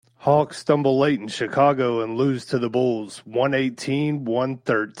Hawks stumble late in Chicago and lose to the Bulls,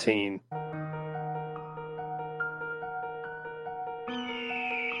 118-113.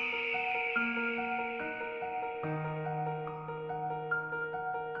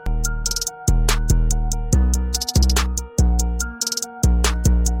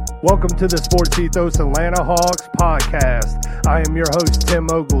 Welcome to the Sports Ethos Atlanta Hawks podcast. I am your host, Tim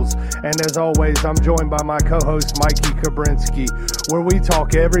Ogles, and as always, I'm joined by my co-host, Mikey Kabrinsky, where we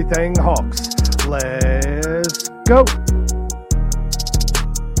talk everything Hawks. Let's go!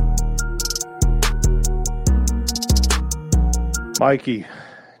 Mikey,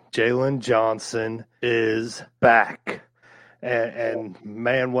 Jalen Johnson is back. And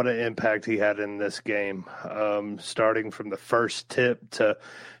man, what an impact he had in this game. Starting from the first tip to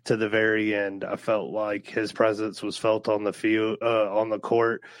the very end, I felt like his presence was felt on the field, on the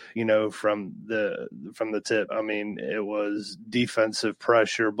court. You know, from the tip. I mean, it was defensive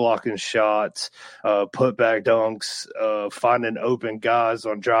pressure, blocking shots, putback dunks, finding open guys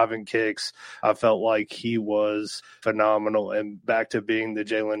on driving kicks. I felt like he was phenomenal and back to being the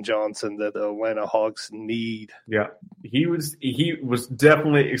Jalen Johnson that the Atlanta Hawks need. Yeah, he was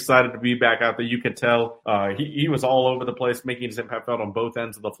definitely excited to be back out there. You could tell he was all over the place, making his impact felt on both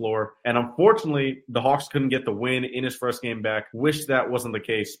ends of the floor. And unfortunately, the Hawks couldn't get the win in his first game back. Wish that wasn't the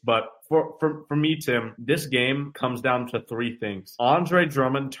case. But for me, Tim, this game comes down to three things. Andre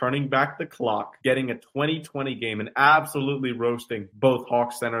Drummond turning back the clock, getting a 20-20 game, and absolutely roasting both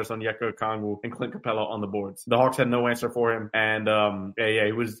Hawks centers, Onyeka Okongwu and Clint Capella on the boards. The Hawks had no answer for him, and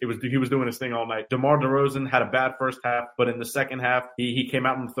he was doing his thing all night. DeMar DeRozan had a bad first half, but in the second half, he came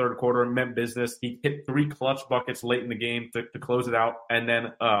out in the third quarter and meant business. He hit 3 clutch buckets late in the game to close it out, and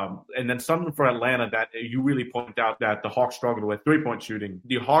then something for Atlanta that you really point out that the Hawks struggled with, 3-point shooting.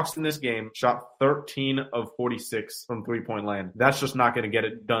 The Hawks in this game shot 13 of 46 from 3-point land. That's just not going to get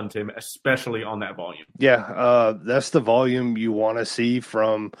it done, Tim, especially on that volume. Yeah, that's the volume you want to see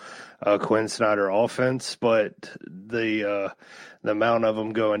from Quinn Snyder offense, but the amount of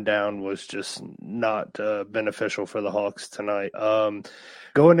them going down was just not beneficial for the Hawks tonight.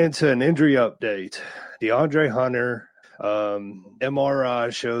 Going into an injury update, DeAndre Hunter,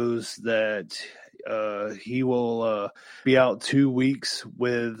 MRI shows that he will be out 2 weeks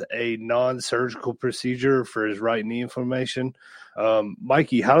with a non-surgical procedure for his right knee inflammation.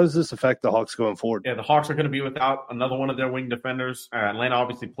 Mikey, how does this affect the Hawks going forward? Yeah, the Hawks are going to be without another one of their wing defenders. Atlanta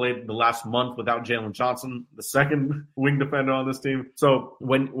obviously played the last month without Jalen Johnson, the second wing defender on this team. So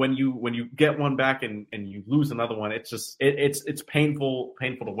when you get one back and you lose another one, it's just it's painful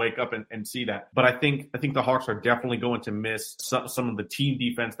to wake up and see that. But I think the Hawks are definitely going to miss some of the team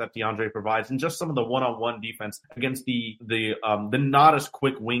defense that DeAndre provides, and just some of the one-on-one defense against the not as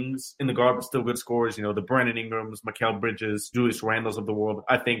quick wings in the guard, but still good scorers. You know, the Brandon Ingrams, Mikal Bridges, Julius Randles of the world.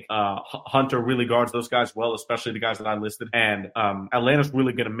 I think Hunter really guards those guys well, especially the guys that I listed. And Atlanta's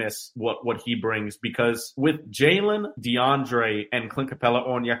really going to miss what he brings, because with Jalen, DeAndre, and Clint Capella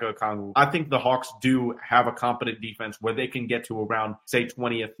or Onyeka Okongwu, I think the Hawks do have a competent defense where they can get to around, say,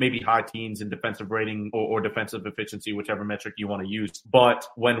 20th, maybe high teens in defensive rating or defensive efficiency, whichever metric you want to use. But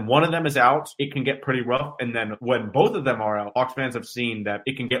when one of them is out, it can get pretty rough. And then when both of them are out, Hawks fans have seen that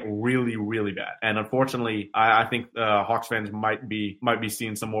it can get really, really bad. And unfortunately, I think Hawks fans might be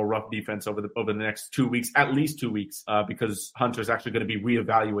seeing some more rough defense over the next 2 weeks, at least 2 weeks, because Hunter's actually going to be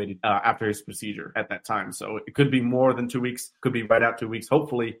reevaluated after his procedure at that time. So it could be more than 2 weeks, could be right out 2 weeks.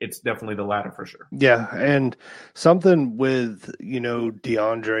 Hopefully, it's definitely the latter for sure. Yeah, and something with,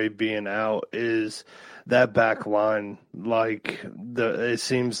 DeAndre being out is that back line, it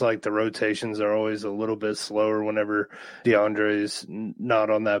seems like the rotations are always a little bit slower whenever DeAndre's not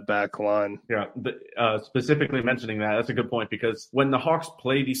on that back line. Yeah, specifically mentioning that's a good point, because when the Hawks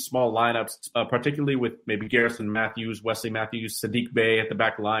play these small lineups, particularly with maybe Garrison Matthews, Wesley Matthews, Sadiq Bey at the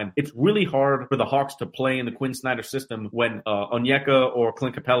back line, it's really hard for the Hawks to play in the Quinn Snyder system when Onyeka or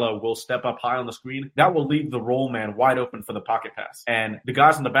Clint Capella will step up high on the screen. That will leave the roll man wide open for the pocket pass. And the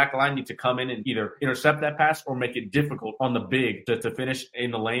guys on the back line need to come in and either intercept that pass or make it difficult on the big to finish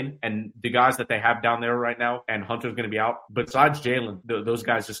in the lane. And the guys that they have down there right now, and Hunter's going to be out, besides Jalen, those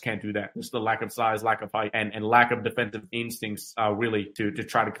guys just can't do that. Just the lack of size, lack of height, and lack of defensive instincts really to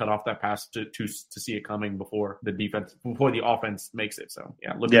try to cut off that pass to see it coming before the offense makes it. So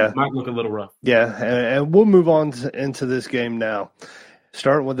might look a little rough. Yeah, and we'll move on into this game now.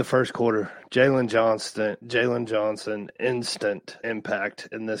 Starting with the first quarter, Jalen Johnson, instant impact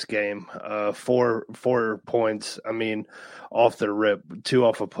in this game. 4 points. I mean, off the rip, 2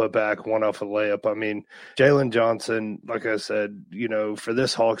 off a putback, 1 off a layup. I mean, Jalen Johnson, like I said, for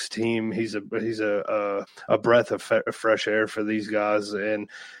this Hawks team, he's a breath of fresh air for these guys, and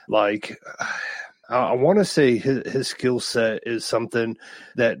like. I want to say his skill set is something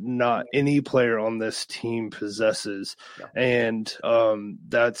that not any player on this team possesses. Yeah. And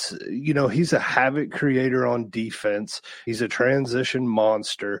that's, he's a havoc creator on defense. He's a transition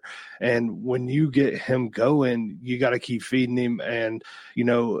monster. And when you get him going, you got to keep feeding him. And,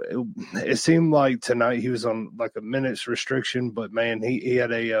 it seemed like tonight he was on like a minutes restriction, but man, he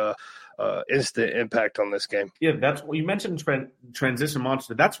had a instant impact on this game. Yeah, that's what you mentioned. Transition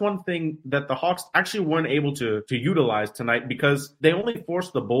monster. That's one thing that the Hawks actually weren't able to utilize tonight because they only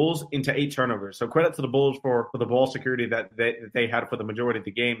forced the Bulls into 8 turnovers. So credit to the Bulls for the ball security that they had for the majority of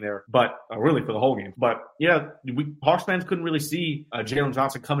the game there, but really for the whole game. But yeah, Hawks fans couldn't really see Jalen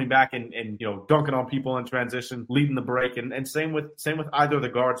Johnson coming back and dunking on people in transition, leading the break, and same with either of the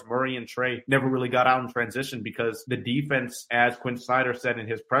guards, Murray and Trey, never really got out in transition because the defense, as Quinn Snyder said in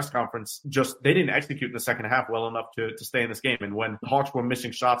his press conference, they didn't execute in the second half well enough to stay in this game. And when the Hawks were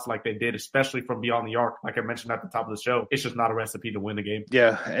missing shots like they did, especially from beyond the arc, like I mentioned at the top of the show, it's just not a recipe to win the game.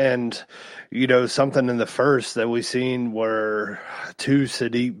 Yeah, and something in the first that we seen were 2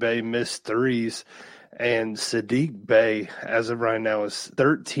 Saddiq Bey missed threes. And Saddiq Bey, as of right now, is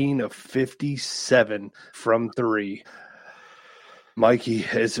 13 of 57 from 3. Mikey,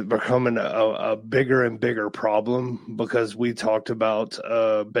 it's becoming a bigger and bigger problem because we talked about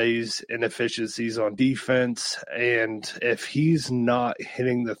Bey's inefficiencies on defense, and if he's not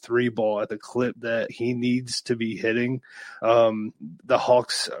hitting the 3 ball at the clip that he needs to be hitting, the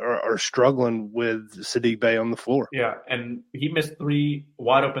Hawks are struggling with Saddiq Bey on the floor. Yeah, and he missed 3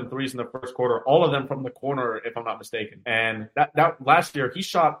 wide open threes in the first quarter, all of them from the corner, if I'm not mistaken. And that last year, he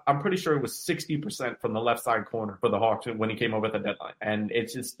shot, I'm pretty sure it was 60% from the left side corner for the Hawks when he came over at the deadline. And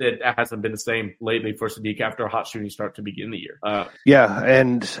it's just that hasn't been the same lately for Saddiq after a hot shooting start to begin the year. Yeah,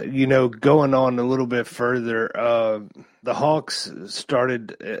 and, going on a little bit further, the Hawks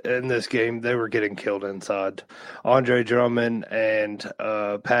started in this game, they were getting killed inside. Andre Drummond and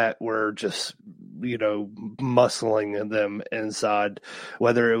Pat were just muscling them inside,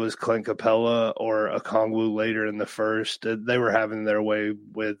 whether it was Clint Capella or Okongwu later in the first. They were having their way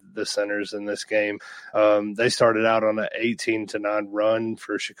with the centers in this game. They started out on an 18-9 run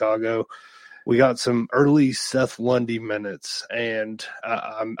for Chicago. We got some early Seth Lundy minutes, and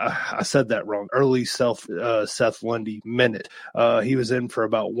I said that wrong. Early Seth Lundy minute. He was in for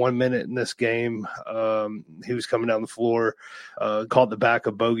about 1 minute in this game. He was coming down the floor, caught the back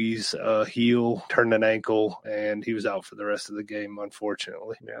of Bogey's heel, turned an ankle, and he was out for the rest of the game,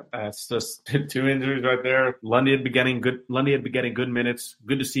 unfortunately. Yeah, that's just 2 injuries right there. Lundy had been getting good minutes.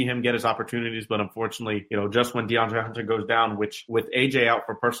 Good to see him get his opportunities, but unfortunately, just when DeAndre Hunter goes down, which with AJ out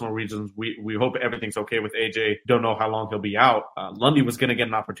for personal reasons, we hope everything's okay with AJ. Don't know how long he'll be out. Lundy was going to get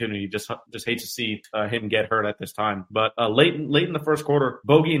an opportunity. Just hate to see him get hurt at this time. But late in the first quarter,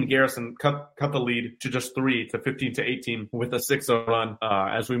 Bogey and Garrison cut the lead to just 3 to 15-18 with a 6-0 run.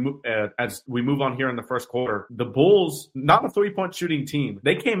 As we move on here in the first quarter, the Bulls, not a 3-point shooting team,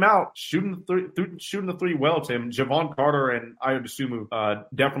 they came out shooting the three well. Tim, Javon Carter and Ayo Dosunmu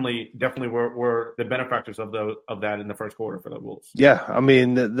definitely were the benefactors of that in the first quarter for the Bulls. Yeah, I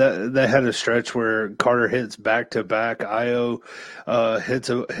mean they had a stretch where Carter hits back-to-back. Ayo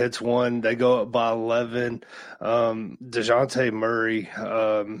hits one. They go up by 11. DeJounte Murray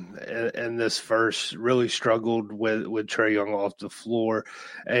in this first really struggled with Trae Young off the floor.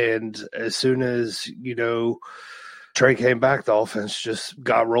 And as soon as, Trae came back, the offense just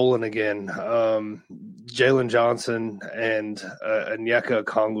got rolling again. Jalen Johnson and Onyeka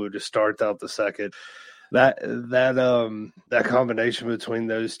Okongwu to start out the second. That combination between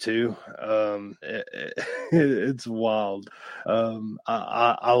those two, it's wild.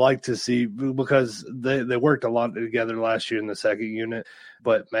 I like to see, because they worked a lot together last year in the second unit.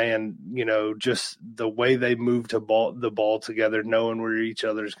 But man, just the way they move the ball together, knowing where each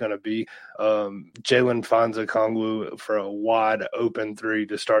other's going to be. Jalen finds Okongwu for a wide open 3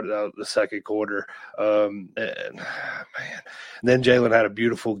 to start out the second quarter. And then Jalen had a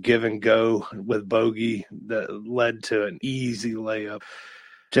beautiful give and go with Bogey that led to an easy layup.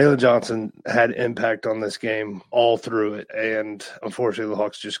 Jalen Johnson had impact on this game all through it, and unfortunately, the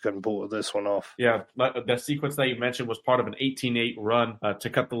Hawks just couldn't pull this one off. Yeah, the sequence that you mentioned was part of an 18-8 run to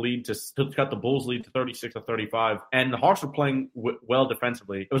cut the Bulls' lead to 36-35, and the Hawks were playing well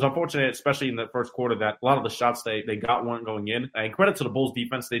defensively. It was unfortunate, especially in the first quarter, that a lot of the shots they got weren't going in. And credit to the Bulls'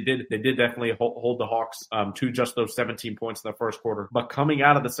 defense, they did definitely hold the Hawks to just those 17 points in the first quarter. But coming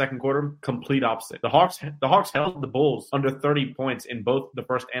out of the second quarter, complete opposite. The Hawks held the Bulls under 30 points in both the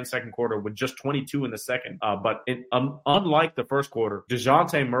first and second quarter, with just 22 in the second. But unlike the first quarter,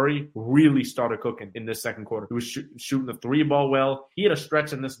 DeJounte Murray really started cooking in this second quarter. He was shooting the three ball well. He had a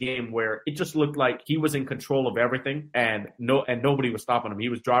stretch in this game where it just looked like he was in control of everything, and nobody was stopping him. He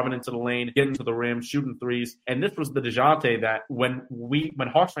was driving into the lane, getting to the rim, shooting threes. And this was the DeJounte that when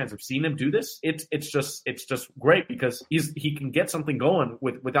Hawks fans have seen him do this, it's just great, because he can get something going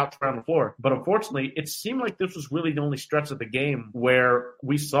without trying on the floor. But unfortunately, it seemed like this was really the only stretch of the game where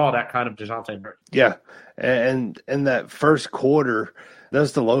we saw that kind of DeJounte Murray. Yeah, and in that first quarter,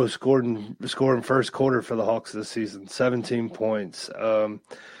 that's the lowest scoring first quarter for the Hawks this season, 17 points.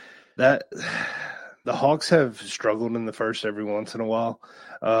 That the Hawks have struggled in the first every once in a while,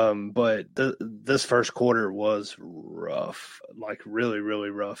 but this first quarter was rough, like really, really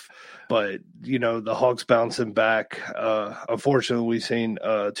rough. But, the Hawks bouncing back. Unfortunately, we've seen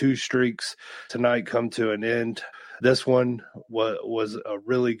 2 streaks tonight come to an end. This one was a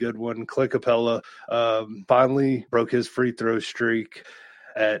really good one. Clint Capella finally broke his free throw streak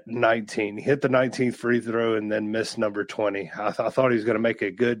at 19. He hit the 19th free throw and then missed number 20. I thought he was going to make a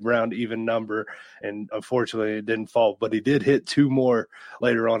good round even number, and unfortunately it didn't fall. But he did hit 2 more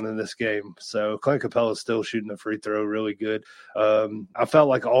later on in this game. So Clint Capella is still shooting the free throw really good. I felt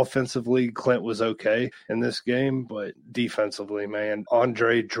like offensively Clint was okay in this game, but defensively, man,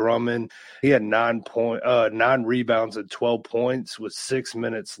 Andre Drummond, he had 9 rebounds and 12 points with 6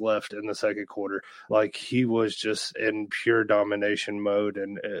 minutes left in the second quarter. Like, he was just in pure domination mode.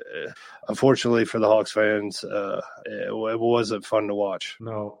 And unfortunately for the Hawks fans, it wasn't fun to watch.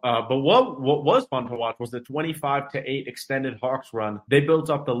 No, but what was fun to watch was the 25-8 extended Hawks run. They built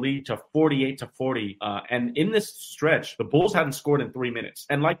up the lead to 48-40, and in this stretch, the Bulls hadn't scored in 3 minutes.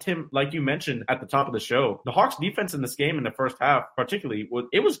 And like you mentioned at the top of the show, the Hawks defense in this game in the first half, particularly,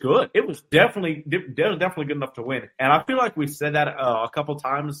 it was good. It was definitely good enough to win. And I feel like we've said that a couple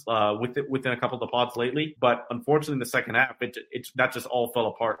times within a couple of the pods lately. But unfortunately, in the second half, that just all fell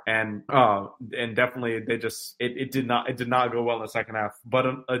apart, and definitely it did not go well in the second half. But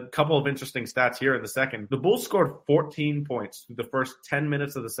a couple of interesting stats here in the second. The Bulls scored 14 points through the first 10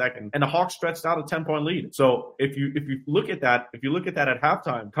 minutes of the second, and the Hawks stretched out a 10-point lead. So if you look at that at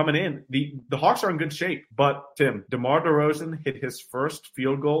halftime coming in, the Hawks are in good shape. But Tim, DeMar DeRozan hit his first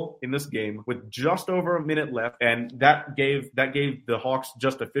field goal in this game with just over a minute left, and that gave the Hawks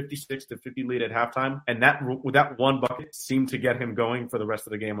just a 56-50 lead at halftime, and that one bucket seemed to get him going for the rest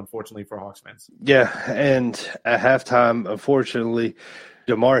of the game, unfortunately, for Hawks fans. Yeah, and at halftime, unfortunately,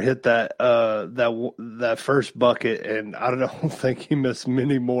 DeMar hit that first bucket, and I don't think he missed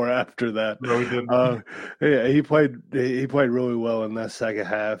many more after that. No, he didn't. Yeah, he played really well in that second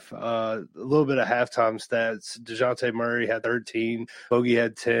half. A little bit of halftime stats: DeJounte Murray had 13, Bogey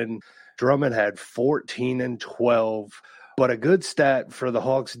had 10, Drummond had 14 and 12. But a good stat for the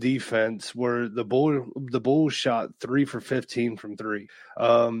Hawks defense were the Bulls shot 3 for 15 from 3.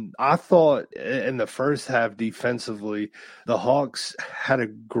 I thought in the first half defensively, the Hawks had a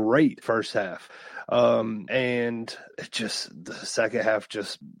great first half. And the second half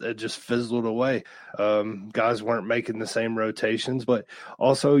just fizzled away. Guys weren't making the same rotations, but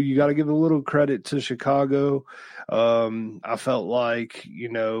also you got to give a little credit to Chicago. I felt like,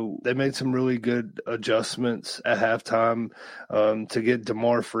 they made some really good adjustments at halftime, to get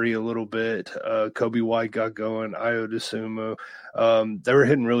DeMar free a little bit. Kobe White got going, Ayo Dosunmu. They were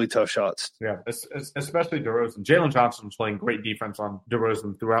hitting really tough shots. Yeah, especially DeRozan. Jalen Johnson was playing great defense on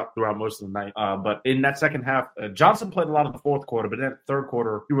DeRozan throughout most of the night. But in that second half, Johnson played a lot of the fourth quarter, but in that third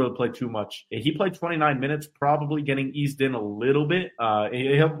quarter, he really played too much. He played 29 minutes, probably getting eased in a little bit.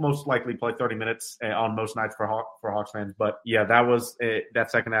 He'll most likely play 30 minutes on most nights for Hawks fans. But yeah, that was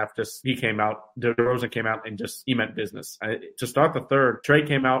that second half. DeRozan came out and he meant business. To start the third, Trey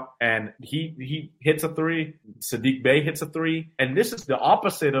came out and he hits a 3. Saddiq Bey hits a 3. And this is the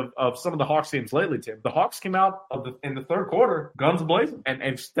opposite of some of the Hawks teams lately, Tim. The Hawks came out in the third quarter, guns blazing, and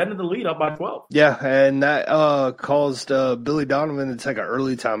extended the lead up by 12. Yeah, and that caused Billy Donovan to take an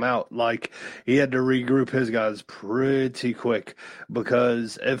early timeout. Like, he had to regroup his guys pretty quick,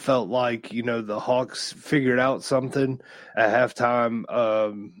 because it felt like, the Hawks figured out something, at halftime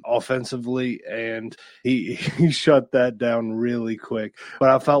offensively, and he shut that down really quick. But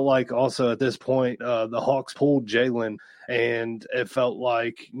I felt like also at this point, the Hawks pulled Jalen, and it felt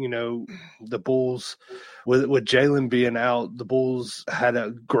like, the Bulls, with Jalen being out, the Bulls had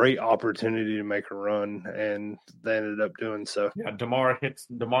a great opportunity to make a run, and they ended up doing so. Yeah, DeMar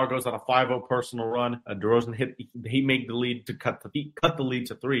goes on a 5-0 personal run. DeRozan he made the lead to cut the lead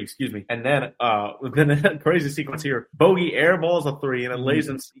to 3, and then a crazy sequence here. Bogey airballs a 3, and it lands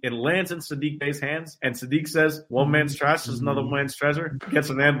in Saddiq Bey's hands, and Saddiq says, "One man's trash is another man's treasure." Gets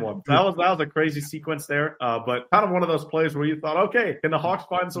an and one. That was a crazy sequence there, but kind of one of those plays where you thought, okay, can the Hawks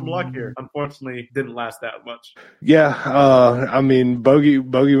find some luck here? Unfortunately, didn't last that much. Yeah, Bogey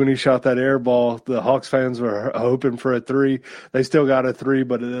when he shot that air ball, the Hawks fans were hoping for a 3. They still got a 3,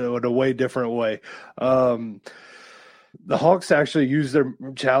 but in a way different way. The Hawks actually used their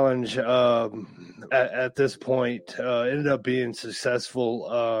challenge at this point, ended up being successful.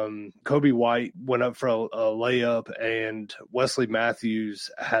 Kobe White went up for a layup, and Wesley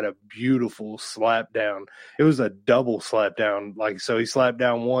Matthews had a beautiful slap down. It was a double slap down. So he slapped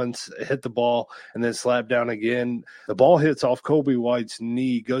down once, hit the ball, and then slapped down again. The ball hits off Kobe White's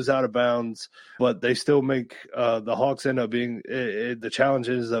knee, goes out of bounds, but they still make the Hawks end up being the challenge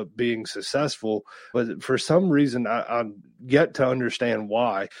ends up being successful. But for some reason, I'm yet to understand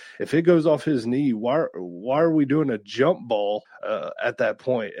why. If it goes off his knee, why are we doing a jump ball at that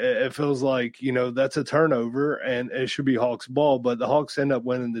point? It feels like, that's a turnover and it should be Hawks ball, but the Hawks end up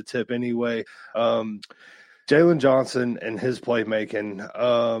winning the tip anyway. Jalen Johnson and his playmaking,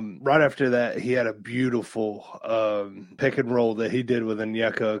 right after that, he had a beautiful pick and roll that he did with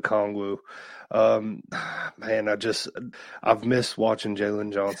Onyeka Okongwu. Man, I've missed watching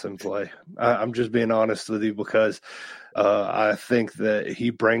Jalen Johnson play. I'm just being honest with you, because I think that he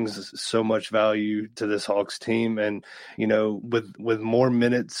brings so much value to this Hawks team, and with more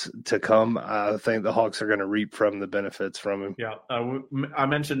minutes to come, I think the Hawks are going to reap from the benefits from him. Yeah, I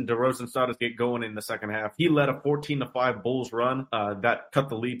mentioned DeRozan started to get going in the second half. He led a 14-5 Bulls run that cut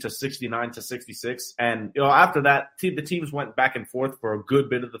the lead to 69-66, and after that, the teams went back and forth for a good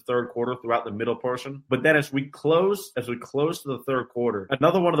bit of the third quarter throughout the middle portion. But then as we close to the third quarter,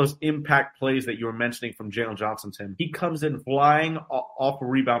 another one of those impact plays that you were mentioning from Jalen Johnson, Tim. He comes in flying off a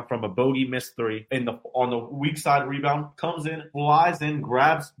rebound from a Bogey missed 3 on the weak side rebound, comes in, flies in,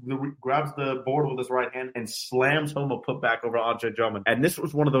 grabs the board with his right hand, and slams home a putback over Andre Drummond. And this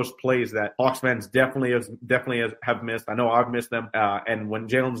was one of those plays that Hawks fans definitely have missed. I know I've missed them. And when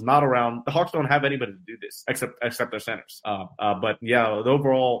Jalen's not around, the Hawks don't have anybody to do this except their centers. But yeah,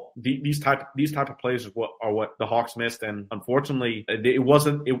 overall, these type of plays are what the Hawks missed, and unfortunately,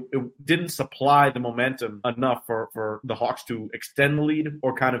 it didn't supply the momentum enough for the Hawks to extend the lead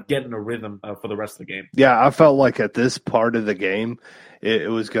or kind of get in a rhythm for the rest of the game. Yeah, I felt like at this part of the game, it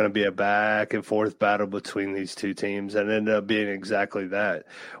was going to be a back and forth battle between these two teams, and it ended up being exactly that,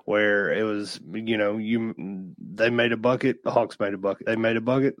 where it was, they made a bucket, the Hawks made a bucket. They made a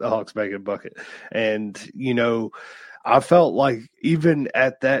bucket, the Hawks made a bucket. And, I felt like even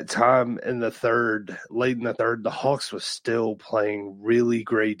at that time late in the third, the Hawks was still playing really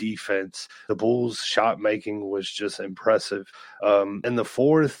great defense. The Bulls' shot making was just impressive. In the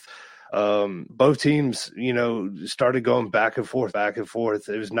fourth, both teams, started going back and forth.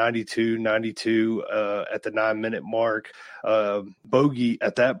 It was 92-92 at the 9-minute mark. Bogey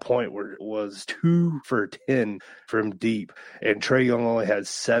at that point was 2 for 10 from deep, and Trae Young only had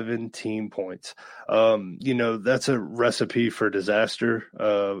 17 points. That's a recipe for disaster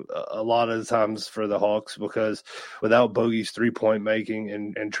a lot of the times for the Hawks, because without Bogey's 3-point making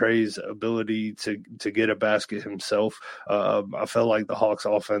and Trae's ability to get a basket himself, I felt like the Hawks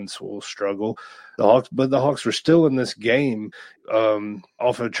offense will struggle. The Hawks were still in this game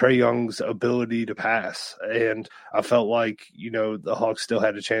off of Trae Young's ability to pass, and I felt like the Hawks still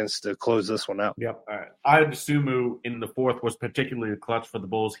had a chance to close this one out. Yeah, Adesumu in the fourth was particularly clutch for the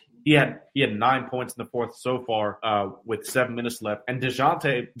Bulls. He had 9 points in the fourth so far with 7 minutes left, and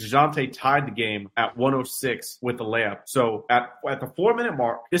DeJounte tied the game at 106 with the layup. So at the 4-minute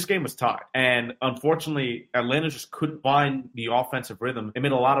mark, this game was tied, and unfortunately, Atlanta just couldn't find the offensive rhythm. They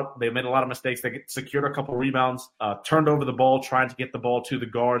made a lot of mistakes. They secured a couple rebounds, turned over the ball, trying to get the ball to the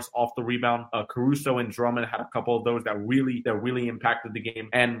guards off the rebound. Caruso and Drummond had a couple of those that really impacted the game,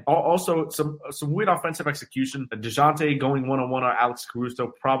 and also some weird offensive execution. DeJounte going one-on-one on Alex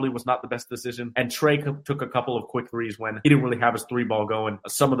Caruso probably was not the best decision, and Trae took a couple of quick threes when he didn't really have his 3-ball going.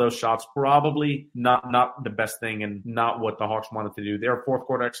 Some of those shots probably not the best thing and not what the Hawks wanted to do. Their fourth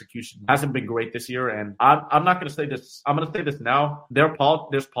quarter execution hasn't been great this year, and I'm not going to say this. I'm going to say this now. There's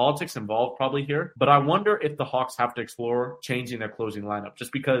politics involved probably here. here, but I wonder if the Hawks have to explore changing their closing lineup,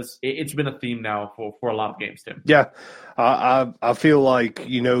 just because it's been a theme now for a lot of games, Tim. Yeah, I feel like,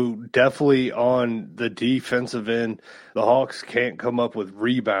 definitely on the defensive end, the Hawks can't come up with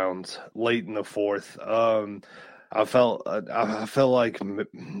rebounds late in the fourth. I felt like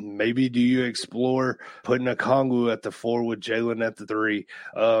maybe do you explore putting a Okongwu at the 4 with Jalen at the 3,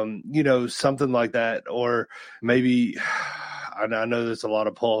 something like that, or maybe. I know there's a lot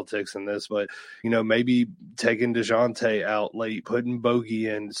of politics in this, but, maybe taking DeJounte out late, putting Bogey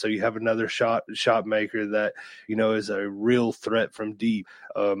in so you have another shot maker that, is a real threat from deep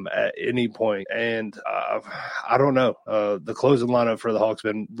at any point. And I don't know. The closing lineup for the Hawks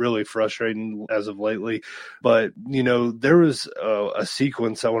been really frustrating as of lately. But, there was a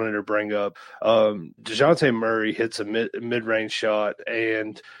sequence I wanted to bring up. DeJounte Murray hits a mid-range shot,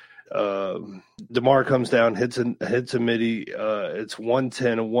 and DeMar comes down, hits a midi. It's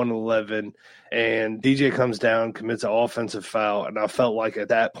 110 and 111, and DJ comes down, commits an offensive foul. And I felt like at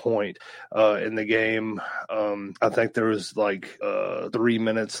that point in the game, I think there was like 3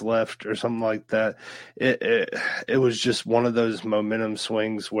 minutes left or something like that. It was just one of those momentum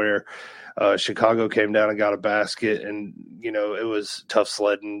swings where Chicago came down and got a basket, and it was tough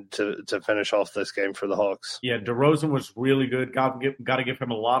sledding to finish off this game for the Hawks. Yeah, DeRozan was really good. Got to give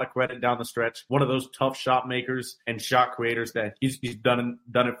him a lot of credit down the stretch. One of those tough shot makers and shot creators that he's done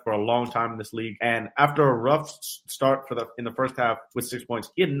it for a long time in this league. And after a rough start in the first half with 6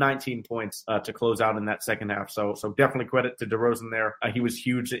 points, he had 19 points to close out in that second half. So definitely credit to DeRozan there. He was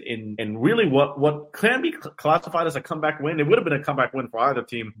huge in really what can be classified as a comeback win. It would have been a comeback win for either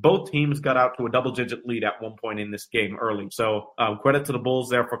team. Both teams got out to a double-digit lead at one point in this game early. So credit to the Bulls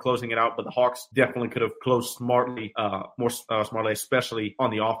there for closing it out, but the Hawks definitely could have closed smartly, more smartly, especially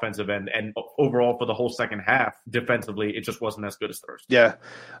on the offensive end. And overall for the whole second half, defensively, it just wasn't as good as Thursday. Yeah.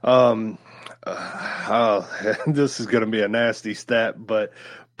 This is going to be a nasty stat, but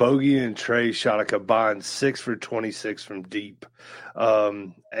Bogey and Trey shot a combined 6 for 26 from deep.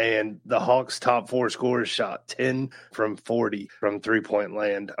 And the Hawks' top 4 scorers shot 10 from 40 from three-point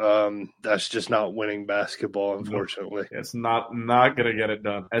land. That's just not winning basketball, unfortunately. It's not going to get it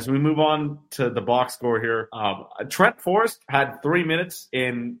done. As we move on to the box score here, Trent Forrest had 3 minutes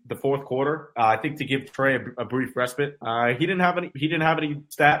in the fourth quarter. I think to give Trey a brief respite. He didn't have any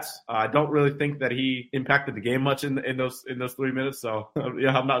stats. I don't really think that he impacted the game much in those 3 minutes. So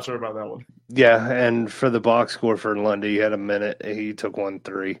yeah, I'm not sure about that one. Yeah, and for the box score for Lundy, he had a minute. He took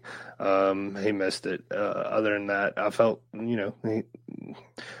 1-3. He missed it. Other than that, I felt, he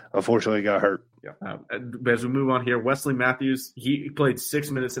unfortunately got hurt. Yeah. As we move on here, Wesley Matthews, he played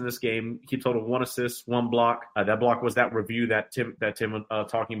 6 minutes in this game. He totaled 1 assist, 1 block. That block was that review that Tim was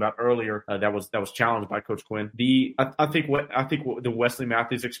talking about earlier. That was challenged by Coach Quinn. I think the Wesley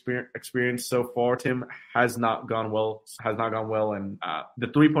Matthews experience so far, Tim, has not gone well, and the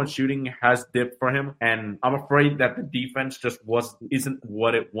 3-point shooting has dipped for him. And I'm afraid that the defense just isn't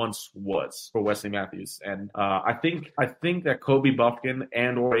what it once was for Wesley Matthews. And I think that Kobe Buffkin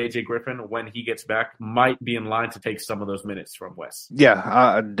and or AJ Griffin, when he gets back, might be in line to take some of those minutes from Wes. Yeah,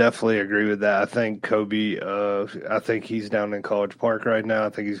 I definitely agree with that. I think Kobe, I think he's down in College Park right now. I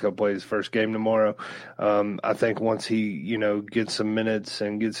think he's going to play his first game tomorrow. I think once he, gets some minutes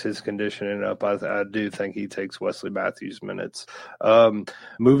and gets his conditioning up, I do think he takes Wesley Matthews minutes.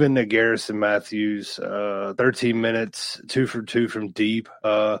 Moving to Garrison Matthews, 13 minutes, 2 for 2 from deep.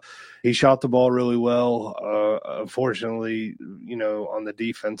 He shot the ball really well. Unfortunately, on the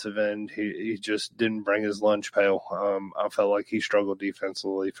defensive end, he just didn't bring his lunch pail. I felt like he struggled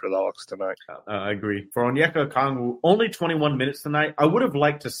defensively for the Hawks tonight. I agree. For Onyeka Okongwu, only 21 minutes tonight. I would have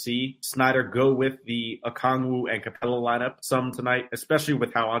liked to see Snyder go with the Okongwu and Capella lineup some tonight, especially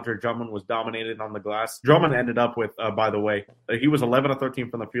with how Andre Drummond was dominated on the glass. Drummond ended up with, by the way, he was 11 of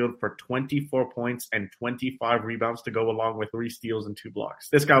 13 from the field for 24 points and 25 rebounds to go along with 3 steals and 2 blocks.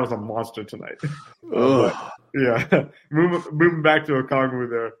 This guy was a monster tonight. Yeah. Moving back to Okongwu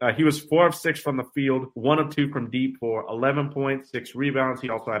there. He was 4 of 6 from the field, 1 of 2 from deep for 11 points, 6 rebounds. He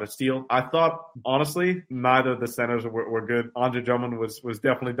also had a steal. I thought, honestly, neither of the centers were good. Andre Drummond was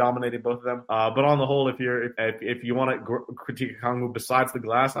definitely dominating both of them. But on the whole, if you want to critique Okongwu besides the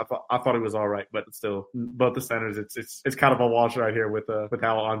glass, I thought he was all right. But still, both the centers, it's kind of a wash right here with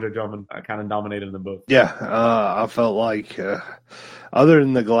how Andre Drummond kind of dominated them both. Yeah, I felt like other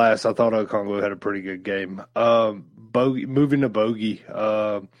than the glass, I thought Okongwu had a pretty good game. Moving to Bogey,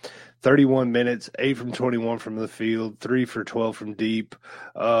 31 minutes, 8 from 21 from the field, 3 for 12 from deep,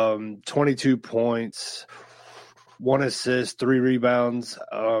 22 points. 1 assist, 3 rebounds.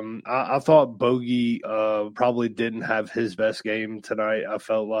 I thought Bogey probably didn't have his best game tonight. I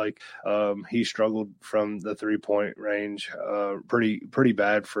felt like he struggled from the 3-point range pretty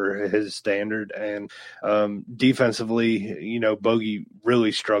bad for his standard. And defensively, Bogey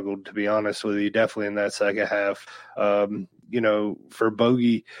really struggled, to be honest with you, definitely in that second half. For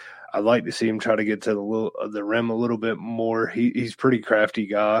Bogey, I'd like to see him try to get to the rim a little bit more. He's a pretty crafty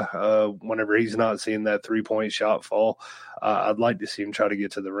guy. Whenever he's not seeing that 3-point shot fall, I'd like to see him try to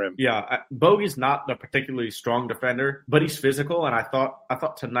get to the rim. Yeah, Bogey's not a particularly strong defender, but he's physical, and I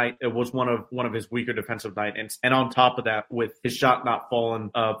thought tonight it was one of his weaker defensive nights. And on top of that, with his shot not falling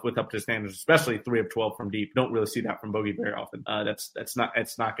with up to standards, especially 3 of 12 from deep, don't really see that from Bogey very often. It's not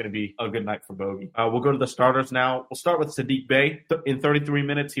going to be a good night for Bogey. We'll go to the starters now. We'll start with Saddiq Bey. In 33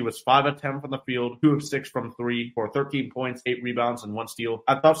 minutes, he was 5 of 10 from the field, 2 of 6 from 3 for 13 points, 8 rebounds, and 1 steal.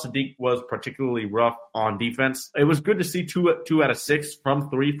 I thought Saddiq was particularly rough on defense. It was good to see 2 out of 6 from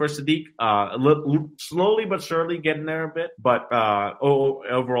 3 for Saddiq. A little slowly but surely getting there a bit, but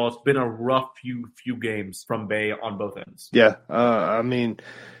overall it's been a rough few games from Bey on both ends. Yeah,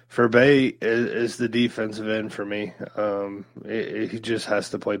 for Bey is the defensive end for me. He just has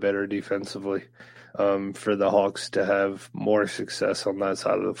to play better defensively for the Hawks to have more success on that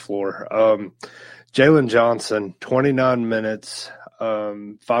side of the floor. Jalen Johnson, 29 minutes,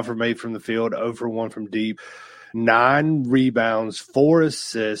 5 from 8 from the field, 0 for 1 from deep, 9 rebounds, 4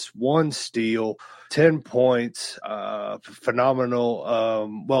 assists, 1 steal, 10 points. Phenomenal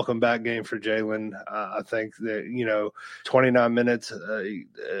welcome back game for Jalen. I think that, 29 minutes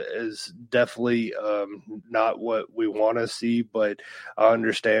is definitely not what we want to see, but I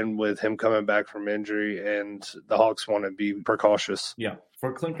understand with him coming back from injury and the Hawks want to be precautious. Yeah.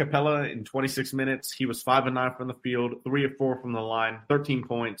 For Clint Capella, in 26 minutes, he was 5 of 9 from the field, 3 of 4 from the line, 13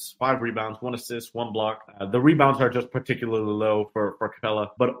 points, 5 rebounds, 1 assist, 1 block. The rebounds are just particularly low for Capella,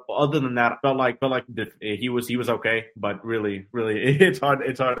 but other than that, felt like he was okay. But really, it's hard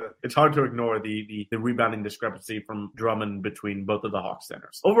to ignore the rebounding discrepancy from Drummond between both of the Hawks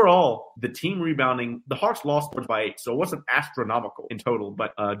centers. Overall, the team rebounding, the Hawks lost by 8, so it wasn't astronomical in total,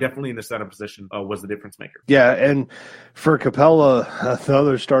 but definitely in the center position was the difference maker. Yeah, and for Capella, the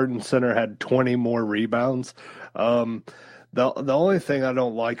other starting center had 20 more rebounds. The only thing I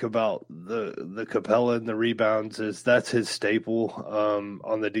don't like about the Capella and the rebounds is that's his staple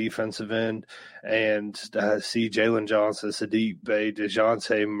on the defensive end. And see Jalen Johnson, Saddiq Bey,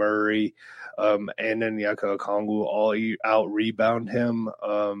 DeJounte Murray, and then Onyeka Okongwu all out rebound him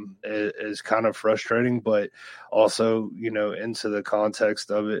is kind of frustrating, but also, into the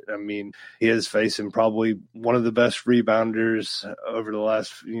context of it, he is facing probably one of the best rebounders over the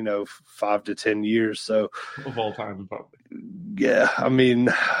last, 5 to 10 years. So of all time, probably. Yeah,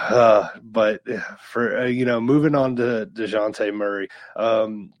 but for, moving on to DeJounte Murray,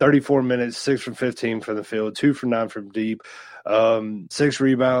 34 minutes, 6 from 15 from the field, 2 from 9 from deep, 6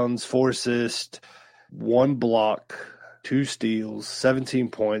 rebounds, 4 assists, 1 block, 2 steals, 17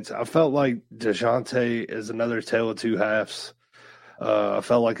 points. I felt like DeJounte is another tale of 2 halves. I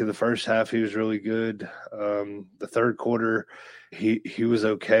felt like in the first half he was really good. The third quarter he was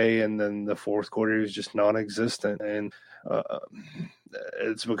okay, and then the fourth quarter he was just non-existent. And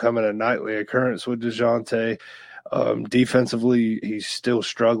it's becoming a nightly occurrence with DeJounte. Defensively, he's still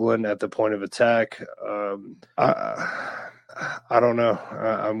struggling at the point of attack. I don't know.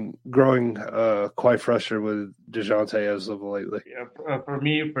 I'm growing quite frustrated with DeJounte as of lately. Yeah, for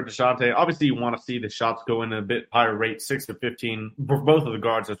DeJounte, obviously you want to see the shots go in a bit higher rate, 6 to 15 for both of the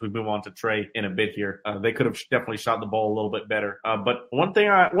guards as we move on to Trey in a bit here. They could have definitely shot the ball a little bit better. But one thing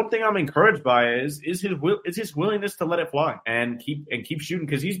I'm encouraged by is his willingness to let it fly and keep shooting,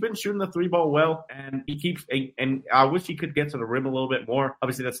 because he's been shooting the 3-ball well, and he keeps and I wish he could get to the rim a little bit more.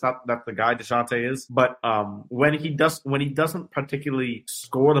 Obviously that's the guy DeJounte is, but when he doesn't particularly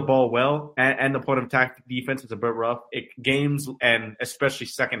score the ball well, and the point of attack defense is a bit rough, games and especially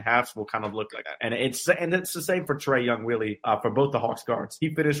second halves will kind of look like that. And it's the same for Trae Young, really, for both the Hawks guards.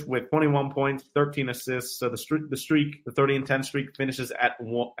 He finished with 21 points, 13 assists. So the 30-10 streak finishes at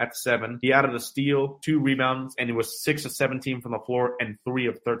 7. He added a steal, 2 rebounds, and it was 6 of 17 from the floor and 3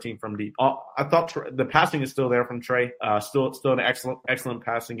 of 13 from deep. I thought the passing is still there from Trae. Still an excellent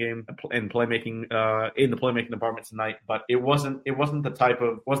passing game and playmaking in the playmaking department tonight. But it wasn't the type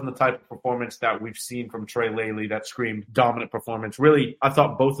of performance that we've seen from Trae lately that screamed dominant performance. Really, I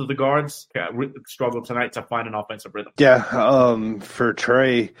thought both of the guards struggled tonight to find an offensive rhythm. Yeah, for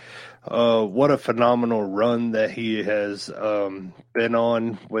Trae, what a phenomenal run that he has been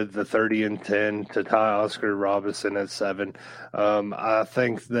on with the 30 and 10 to tie Oscar Robertson at 7. I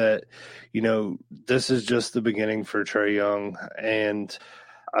think that, this is just the beginning for Trae Young, and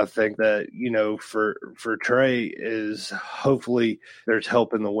I think that, for Trae is hopefully there's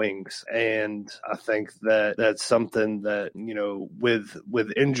help in the wings. And I think that that's something that,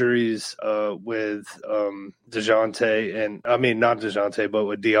 with injuries, with DeJounte and not DeJounte, but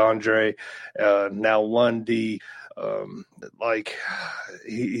with DeAndre, now Lundy,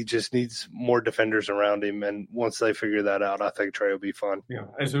 he just needs more defenders around him, and once they figure that out, I think Trae will be fun. Yeah.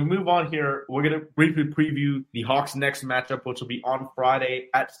 As we move on here, we're going to briefly preview the Hawks' next matchup, which will be on Friday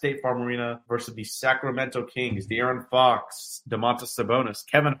at State Farm Arena versus the Sacramento Kings. De'Aaron Fox, Domantas Sabonis,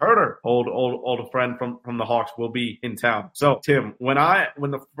 Kevin Huerter, old friend from the Hawks, will be in town. So, Tim, when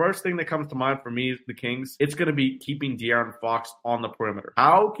the first thing that comes to mind for me is the Kings, it's going to be keeping De'Aaron Fox on the perimeter.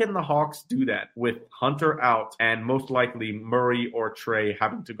 How can the Hawks do that with Hunter out and most likely Murray or Trae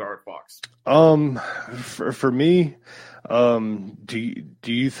having to guard Fox? For me, do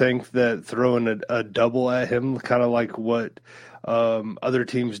you think that throwing a double at him, kind of like what other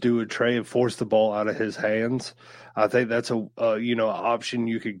teams do with Trae, and force the ball out of his hands? I think that's a option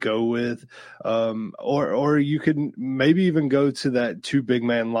you could go with, or you could maybe even go to that 2 big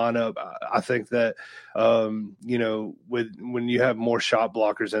man lineup. I think that when you have more shot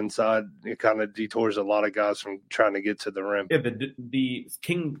blockers inside, it kind of detours a lot of guys from trying to get to the rim. Yeah, the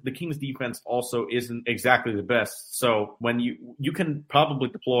Kings defense also isn't exactly the best. So when you can probably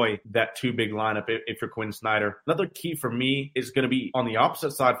deploy that 2 big lineup if you're Quinn Snyder. Another key for me is going to be on the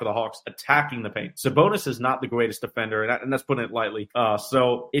opposite side for the Hawks, attacking the paint. Sabonis is not the greatest defender, and that's putting it lightly.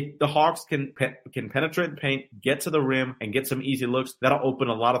 So if the Hawks can penetrate the paint, get to the rim, and get some easy looks, that'll open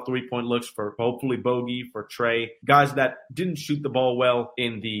a lot of 3-point looks for hopefully Bogey, for Trae, guys that didn't shoot the ball well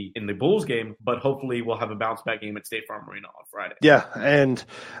in the Bulls game, but hopefully we'll have a bounce back game at State Farm Arena on Friday. Yeah, and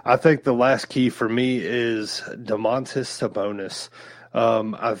I think the last key for me is Domantas Sabonis.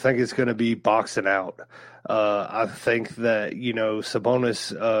 I think it's going to be boxing out. I think that,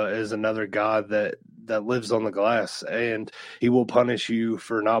 Sabonis is another guy that lives on the glass, and he will punish you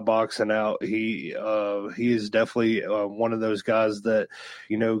for not boxing out. He is definitely one of those guys that,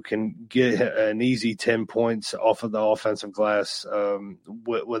 can get an easy 10 points off of the offensive glass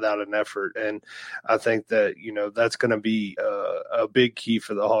without an effort. And I think that, that's going to be a big key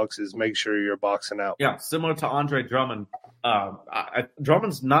for the Hawks, is make sure you're boxing out. Yeah, similar to Andre Drummond.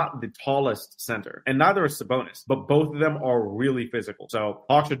 Drummond's not the tallest center, and neither is Sabonis, but both of them are really physical. So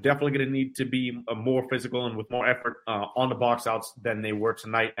Hawks are definitely going to need to be more physical and with more effort on the box outs than they were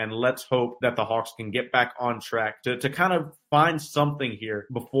tonight. And let's hope that the Hawks can get back on track to kind of find something here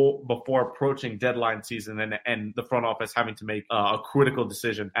before approaching deadline season and the front office having to make a critical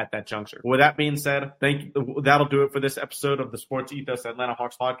decision at that juncture. With that being said, that'll do it for this episode of the Sports Ethos Atlanta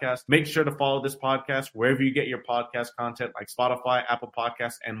Hawks podcast. Make sure to follow this podcast wherever you get your podcast content, like Spotify, Apple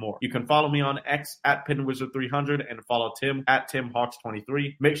Podcasts, and more. You can follow me on X at PinWizard300 and follow Tim at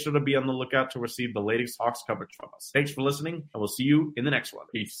TimHawks23. Make sure to be on the lookout to receive the latest Hawks coverage from us. Thanks for listening, and we'll see you in the next one.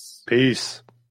 Peace.